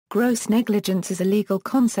Gross negligence is a legal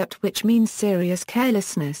concept which means serious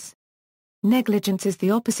carelessness. Negligence is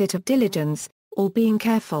the opposite of diligence, or being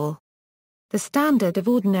careful. The standard of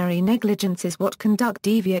ordinary negligence is what conduct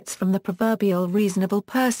deviates from the proverbial reasonable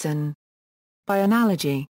person. By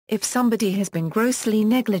analogy, if somebody has been grossly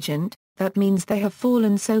negligent, that means they have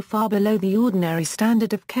fallen so far below the ordinary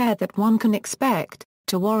standard of care that one can expect,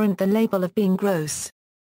 to warrant the label of being gross.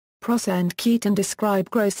 Prosser and Keeton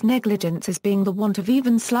describe gross negligence as being the want of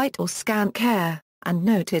even slight or scant care, and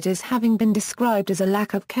note it as having been described as a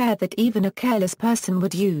lack of care that even a careless person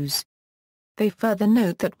would use. They further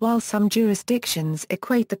note that while some jurisdictions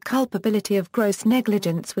equate the culpability of gross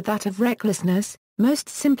negligence with that of recklessness, most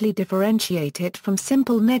simply differentiate it from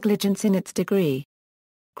simple negligence in its degree.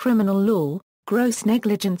 Criminal law, gross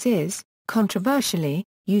negligence is, controversially,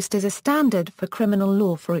 used as a standard for criminal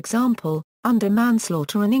law, for example, under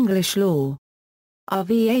manslaughter in English law.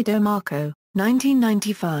 Arviedo Marco,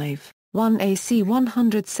 1995, 1 AC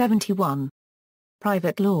 171.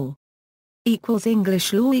 Private law.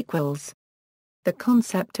 English law equals. The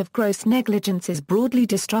concept of gross negligence is broadly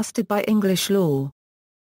distrusted by English law.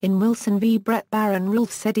 In Wilson v. Brett Baron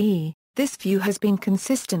Rolfe said this view has been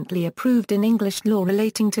consistently approved in English law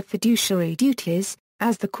relating to fiduciary duties,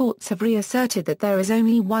 as the courts have reasserted that there is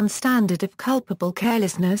only one standard of culpable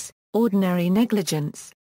carelessness, ordinary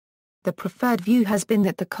negligence. The preferred view has been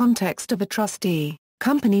that the context of a trustee,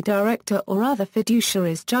 company director or other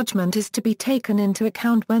fiduciary's judgment is to be taken into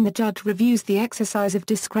account when the judge reviews the exercise of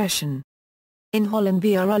discretion. In Holland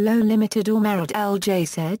v. Arlo Limited or Merritt L.J.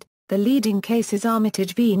 said, the leading case is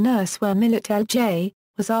Armitage v. Nurse, where Millet L.J.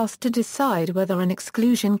 was asked to decide whether an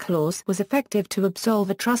exclusion clause was effective to absolve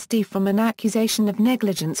a trustee from an accusation of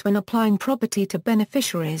negligence when applying property to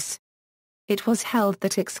beneficiaries. It was held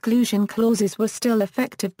that exclusion clauses were still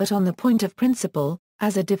effective, but on the point of principle,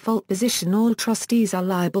 as a default position all trustees are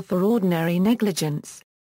liable for ordinary negligence.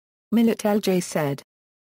 Millet L.J. said.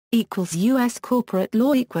 U.S. corporate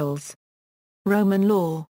law equals. Roman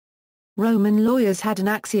law. Roman lawyers had an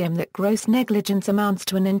axiom that gross negligence amounts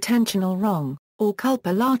to an intentional wrong, or culpa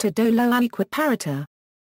lata dolo equate parita.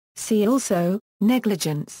 See also,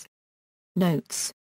 negligence. Notes